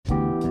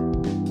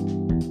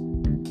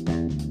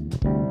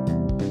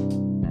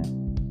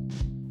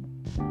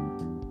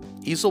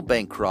Esil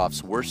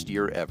Bancroft's Worst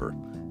Year Ever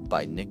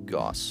by Nick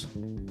Goss.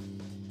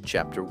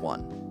 Chapter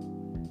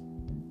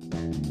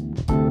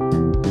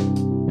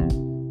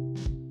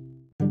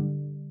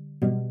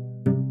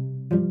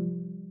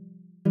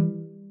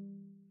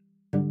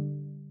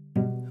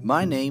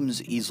My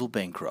name's Esil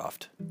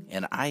Bancroft,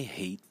 and I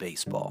hate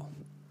baseball.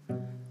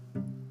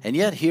 And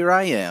yet here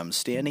I am,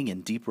 standing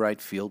in deep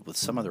right field with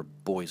some other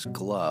boy's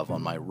glove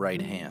on my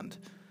right hand.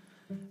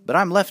 But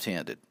I'm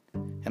left-handed,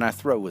 and I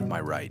throw with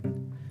my right.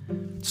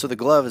 So the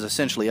glove is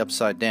essentially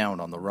upside down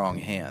on the wrong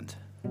hand.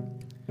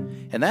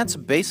 And that's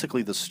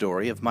basically the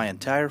story of my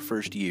entire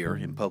first year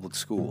in public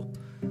school.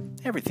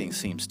 Everything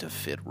seems to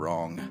fit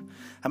wrong.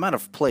 I'm out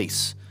of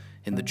place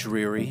in the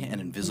dreary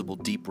and invisible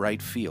deep right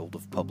field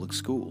of public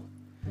school.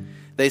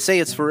 They say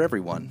it's for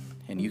everyone,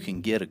 and you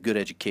can get a good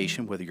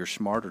education whether you're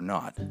smart or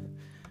not.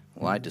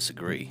 Well, I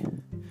disagree.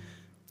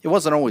 It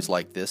wasn't always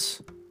like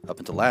this. Up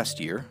until last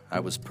year, I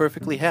was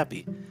perfectly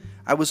happy.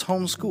 I was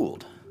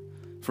homeschooled,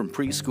 from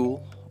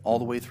preschool all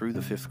the way through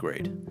the 5th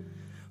grade.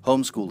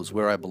 Homeschool is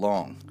where I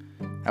belong.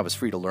 I was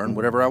free to learn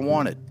whatever I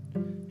wanted,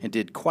 and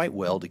did quite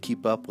well to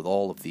keep up with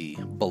all of the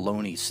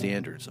baloney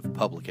standards of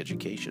public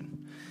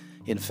education.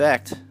 In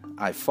fact,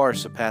 I far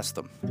surpassed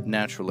them,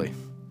 naturally.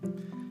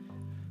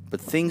 But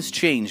things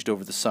changed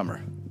over the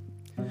summer.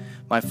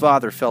 My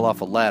father fell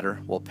off a ladder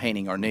while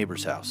painting our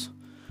neighbor's house.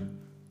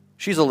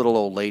 She's a little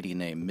old lady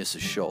named Mrs.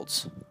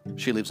 Schultz.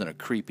 She lives in a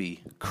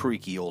creepy,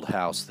 creaky old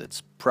house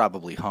that's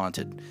probably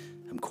haunted.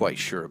 I'm quite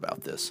sure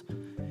about this.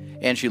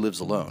 And she lives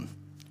alone.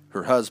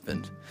 Her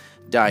husband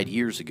died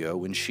years ago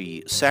when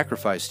she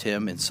sacrificed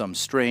him in some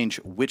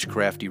strange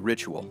witchcrafty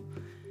ritual.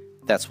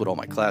 That's what all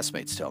my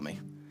classmates tell me.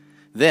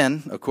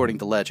 Then, according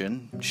to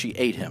legend, she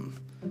ate him.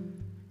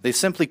 They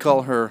simply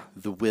call her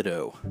the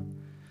widow.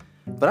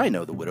 But I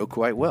know the widow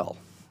quite well,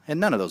 and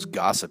none of those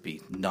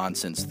gossipy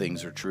nonsense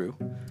things are true.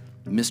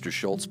 Mr.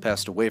 Schultz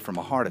passed away from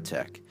a heart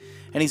attack,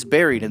 and he's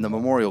buried in the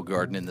memorial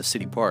garden in the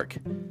city park.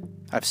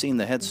 I've seen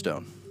the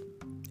headstone.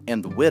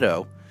 And the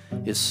widow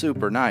is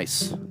super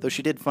nice, though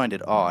she did find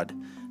it odd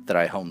that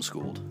I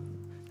homeschooled.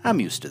 I'm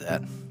used to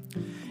that.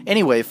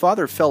 Anyway,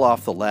 Father fell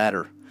off the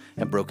ladder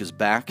and broke his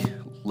back,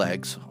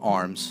 legs,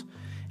 arms,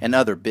 and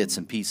other bits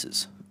and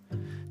pieces.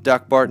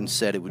 Doc Barton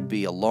said it would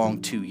be a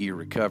long 2-year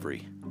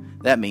recovery.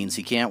 That means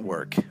he can't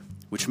work,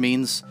 which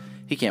means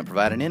he can't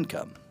provide an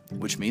income,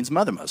 which means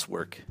Mother must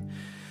work,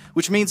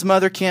 which means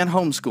Mother can't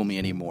homeschool me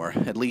anymore,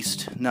 at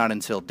least not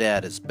until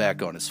Dad is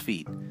back on his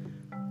feet.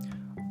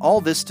 All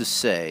this to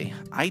say,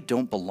 I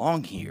don't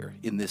belong here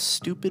in this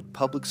stupid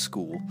public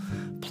school,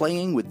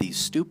 playing with these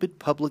stupid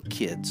public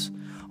kids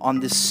on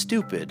this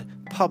stupid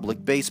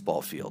public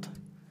baseball field.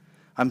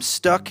 I'm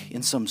stuck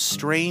in some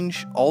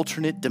strange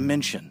alternate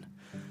dimension,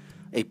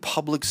 a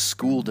public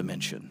school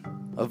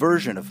dimension, a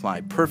version of my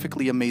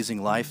perfectly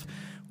amazing life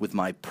with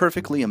my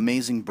perfectly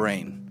amazing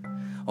brain,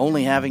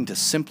 only having to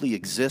simply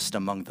exist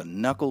among the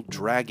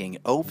knuckle-dragging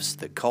oafs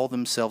that call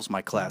themselves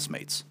my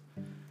classmates.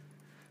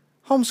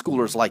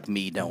 Homeschoolers like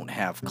me don't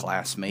have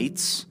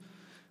classmates,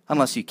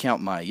 unless you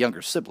count my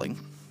younger sibling.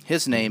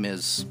 His name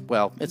is,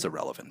 well, it's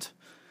irrelevant.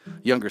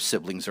 Younger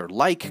siblings are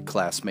like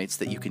classmates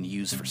that you can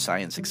use for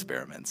science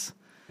experiments.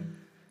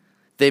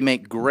 They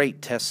make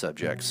great test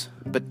subjects,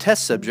 but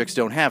test subjects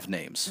don't have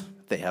names.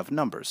 They have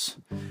numbers.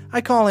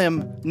 I call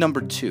him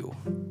number 2.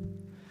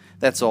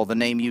 That's all the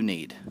name you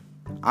need.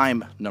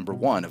 I'm number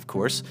 1, of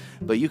course,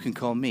 but you can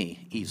call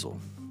me Esil.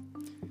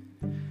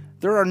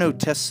 There are no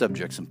test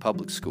subjects in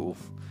public school.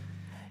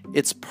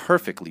 It's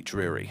perfectly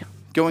dreary.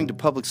 Going to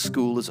public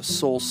school is a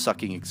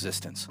soul-sucking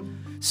existence.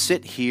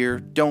 Sit here,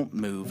 don't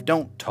move,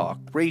 don't talk,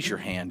 raise your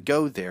hand,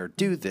 go there,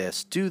 do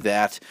this, do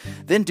that,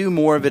 then do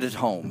more of it at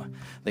home.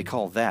 They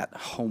call that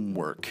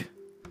homework.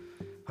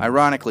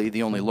 Ironically,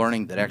 the only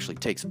learning that actually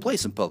takes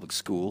place in public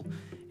school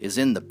is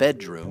in the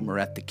bedroom or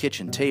at the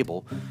kitchen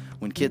table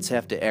when kids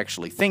have to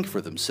actually think for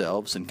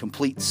themselves and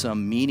complete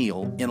some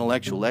menial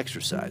intellectual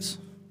exercise.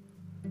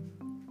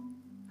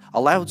 A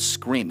loud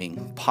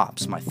screaming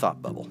pops my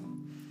thought bubble.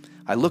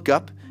 I look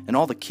up and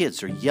all the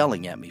kids are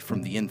yelling at me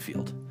from the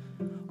infield.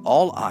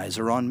 All eyes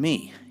are on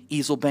me,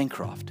 Esil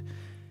Bancroft.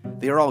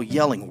 They are all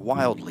yelling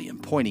wildly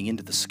and pointing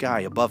into the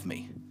sky above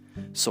me.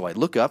 So I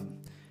look up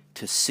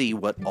to see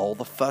what all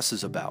the fuss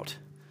is about.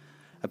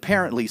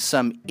 Apparently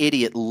some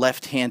idiot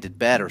left-handed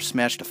batter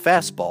smashed a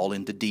fastball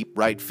into deep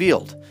right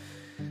field,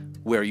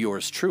 where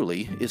yours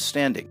truly is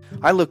standing.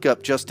 I look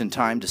up just in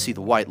time to see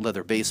the white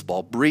leather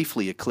baseball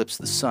briefly eclipse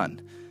the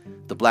sun.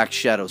 The black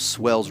shadow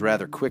swells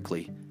rather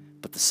quickly,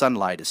 but the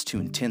sunlight is too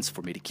intense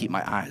for me to keep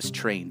my eyes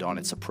trained on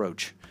its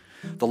approach.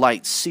 The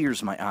light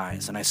sears my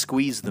eyes, and I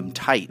squeeze them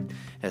tight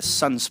as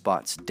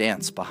sunspots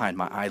dance behind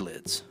my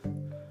eyelids.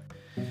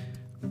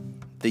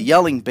 The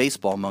yelling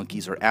baseball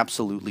monkeys are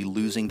absolutely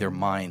losing their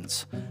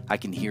minds. I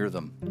can hear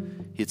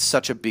them. It's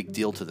such a big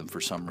deal to them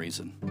for some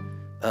reason.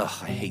 Ugh,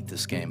 I hate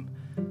this game.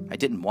 I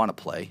didn't want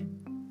to play,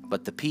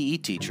 but the PE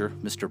teacher,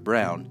 Mr.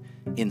 Brown,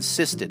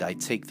 insisted I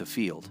take the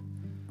field.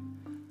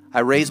 I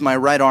raise my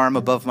right arm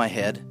above my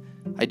head.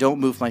 I don't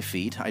move my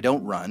feet. I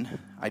don't run.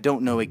 I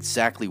don't know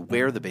exactly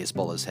where the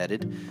baseball is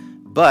headed,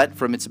 but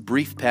from its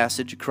brief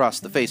passage across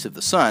the face of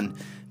the sun,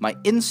 my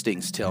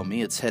instincts tell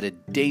me it's headed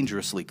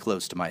dangerously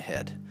close to my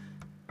head.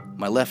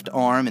 My left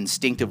arm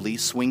instinctively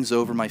swings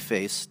over my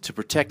face to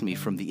protect me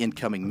from the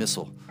incoming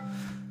missile.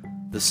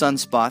 The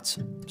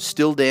sunspots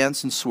still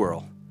dance and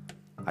swirl.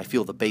 I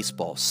feel the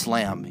baseball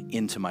slam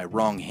into my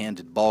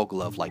wrong-handed ball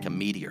glove like a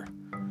meteor.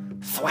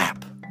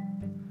 Thwap!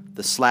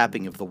 The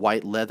slapping of the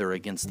white leather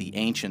against the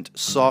ancient,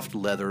 soft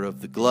leather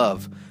of the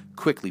glove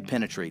quickly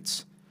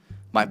penetrates.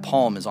 My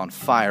palm is on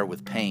fire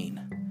with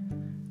pain.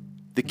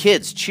 The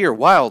kids cheer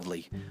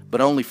wildly,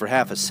 but only for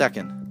half a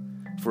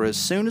second, for as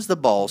soon as the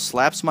ball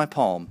slaps my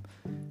palm,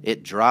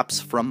 it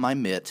drops from my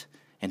mitt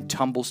and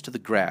tumbles to the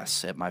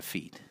grass at my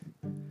feet.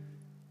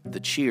 The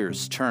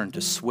cheers turn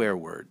to swear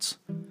words.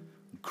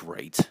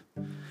 Great.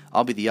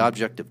 I'll be the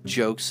object of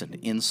jokes and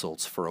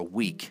insults for a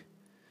week,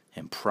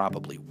 and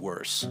probably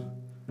worse.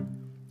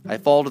 I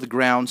fall to the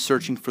ground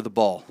searching for the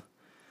ball.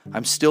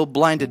 I'm still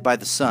blinded by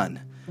the sun,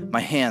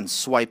 my hands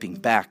swiping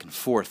back and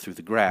forth through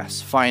the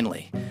grass.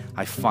 Finally,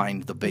 I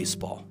find the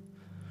baseball.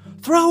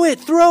 "Throw it!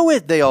 Throw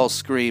it!" they all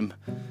scream.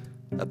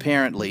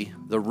 Apparently,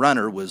 the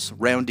runner was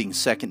rounding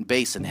second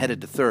base and headed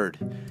to third.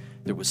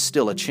 There was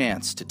still a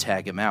chance to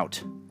tag him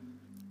out.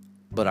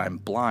 But I'm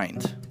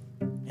blind,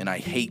 and I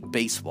hate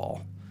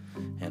baseball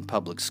and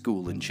public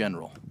school in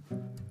general.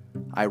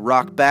 I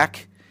rock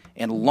back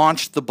and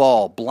launch the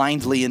ball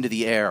blindly into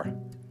the air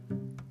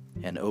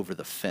and over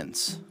the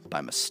fence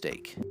by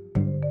mistake.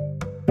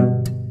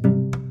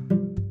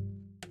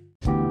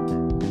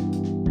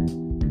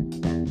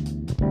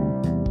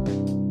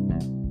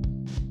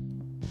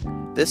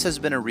 This has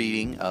been a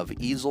reading of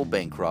Esil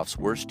Bancroft's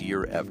Worst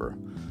Year Ever.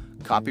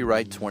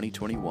 Copyright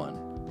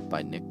 2021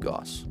 by Nick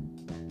Goss.